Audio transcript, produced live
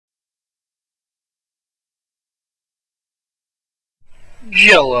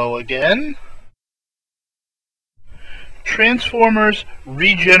Jello again. Transformers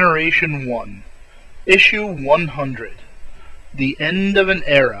ReGeneration 1, Issue 100. The End of an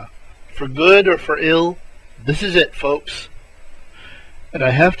Era. For good or for ill, this is it, folks. And I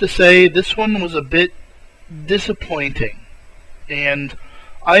have to say, this one was a bit disappointing. And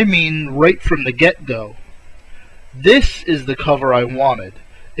I mean right from the get-go. This is the cover I wanted.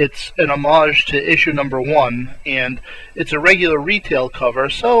 It's an homage to issue number 1, and it's a regular retail cover,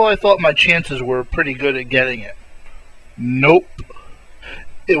 so I thought my chances were pretty good at getting it. Nope.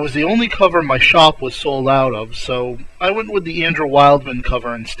 It was the only cover my shop was sold out of, so I went with the Andrew Wildman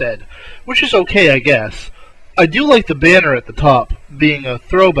cover instead, which is okay, I guess. I do like the banner at the top, being a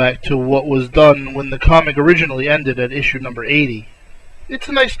throwback to what was done when the comic originally ended at issue number 80. It's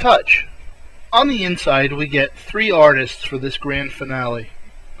a nice touch. On the inside, we get 3 artists for this grand finale.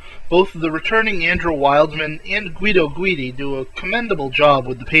 Both the returning Andrew Wildman and Guido Guidi do a commendable job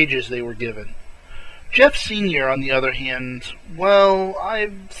with the pages they were given. Jeff Sr., on the other hand, well,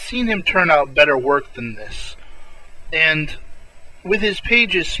 I've seen him turn out better work than this. And with his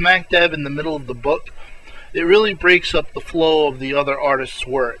pages smack dab in the middle of the book, it really breaks up the flow of the other artists'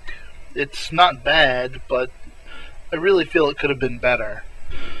 work. It's not bad, but I really feel it could have been better.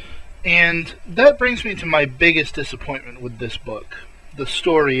 And that brings me to my biggest disappointment with this book, the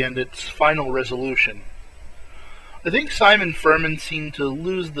story and its final resolution. I think Simon Furman seemed to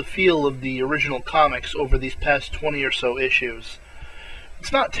lose the feel of the original comics over these past 20 or so issues.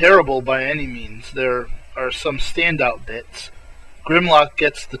 It's not terrible by any means. There are some standout bits. Grimlock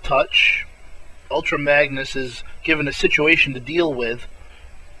gets the touch. Ultra Magnus is given a situation to deal with.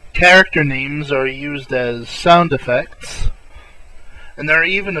 Character names are used as sound effects. And there are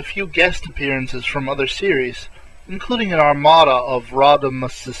even a few guest appearances from other series, including an armada of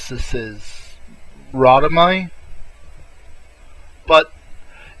Rodomai? But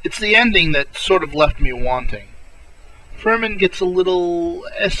it's the ending that sort of left me wanting. Furman gets a little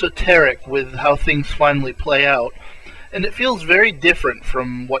esoteric with how things finally play out, and it feels very different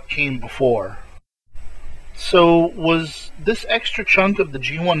from what came before. So, was this extra chunk of the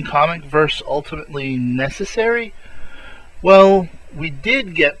G1 comic verse ultimately necessary? Well, we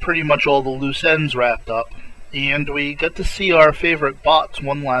did get pretty much all the loose ends wrapped up, and we got to see our favorite bots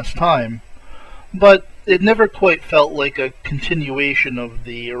one last time, but it never quite felt like a continuation of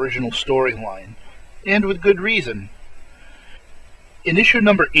the original storyline, and with good reason. In issue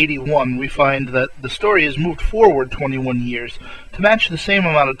number 81, we find that the story has moved forward 21 years to match the same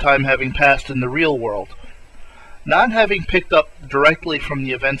amount of time having passed in the real world. Not having picked up directly from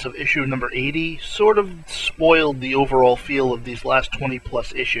the events of issue number 80 sort of spoiled the overall feel of these last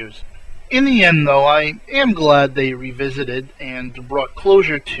 20-plus issues. In the end, though, I am glad they revisited and brought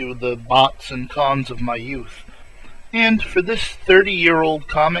closure to the bots and cons of my youth. And for this 30-year-old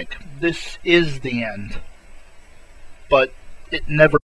comic, this is the end. But it never